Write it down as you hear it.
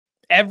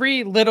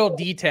Every little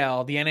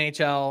detail, the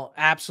NHL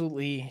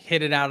absolutely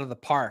hit it out of the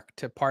park,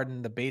 to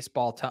pardon the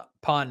baseball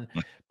pun.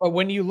 But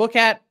when you look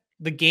at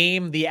the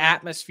game, the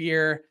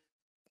atmosphere,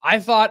 I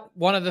thought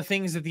one of the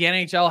things that the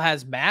NHL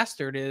has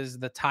mastered is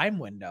the time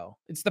window.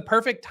 It's the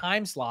perfect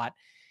time slot.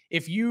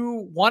 If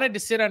you wanted to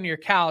sit on your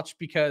couch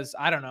because,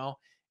 I don't know,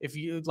 if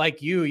you,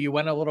 like you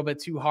went a little bit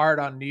too hard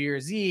on New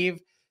Year's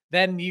Eve,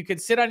 then you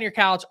could sit on your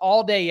couch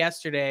all day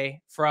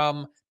yesterday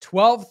from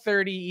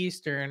 12:30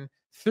 Eastern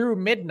through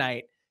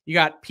midnight. You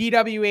got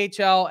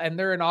PWHL and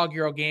their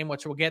inaugural game,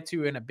 which we'll get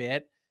to in a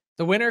bit.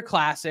 The Winter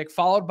Classic,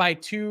 followed by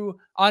two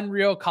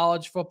unreal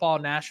college football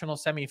national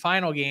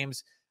semifinal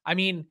games. I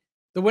mean,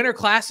 the Winter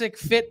Classic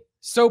fit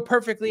so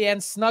perfectly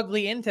and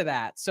snugly into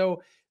that.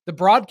 So the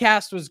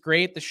broadcast was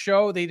great. The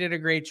show, they did a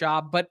great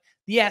job, but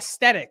the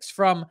aesthetics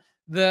from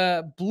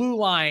the blue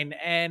line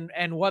and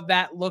what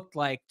that looked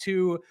like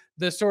to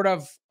the sort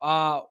of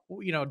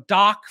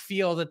dock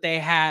feel that they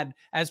had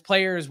as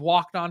players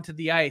walked onto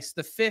the ice,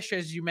 the fish,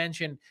 as you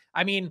mentioned,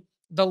 I mean,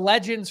 the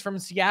legends from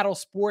Seattle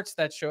sports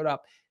that showed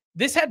up.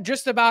 This had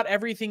just about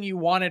everything you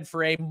wanted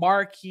for a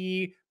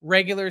marquee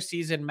regular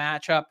season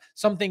matchup,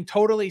 something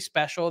totally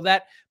special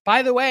that,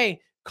 by the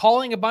way,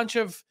 calling a bunch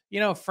of,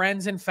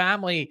 friends and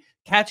family,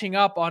 catching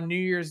up on New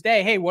Year's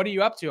Day. Hey, what are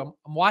you up to?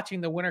 I'm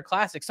watching the Winter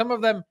Classic. Some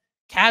of them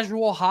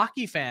casual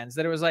hockey fans,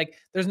 that it was like,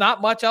 there's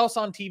not much else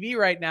on TV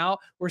right now.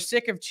 We're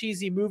sick of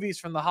cheesy movies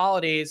from the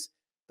holidays.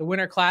 The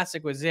Winter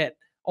Classic was it.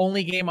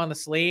 Only game on the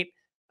slate.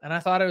 And I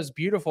thought it was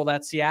beautiful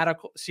that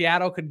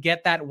Seattle could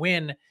get that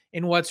win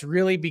in what's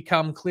really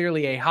become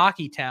clearly a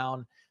hockey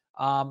town.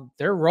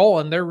 They're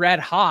rolling. They're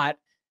red hot.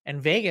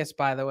 And Vegas,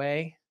 by the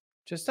way,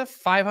 just a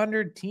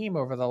 500 team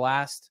over the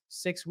last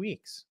 6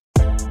 weeks.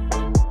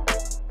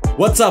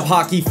 What's up,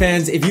 hockey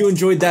fans? If you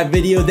enjoyed that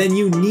video, then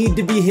you need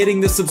to be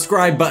hitting the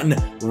subscribe button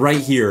right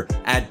here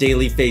at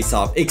Daily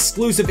Faceoff.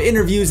 Exclusive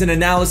interviews and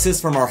analysis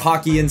from our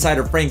hockey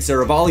insider Frank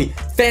Seravalli,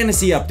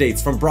 fantasy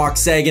updates from Brock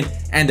Sagan,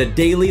 and a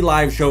daily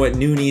live show at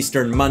noon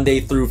Eastern,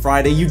 Monday through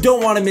Friday. You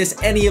don't want to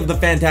miss any of the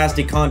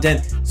fantastic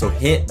content, so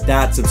hit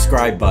that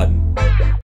subscribe button.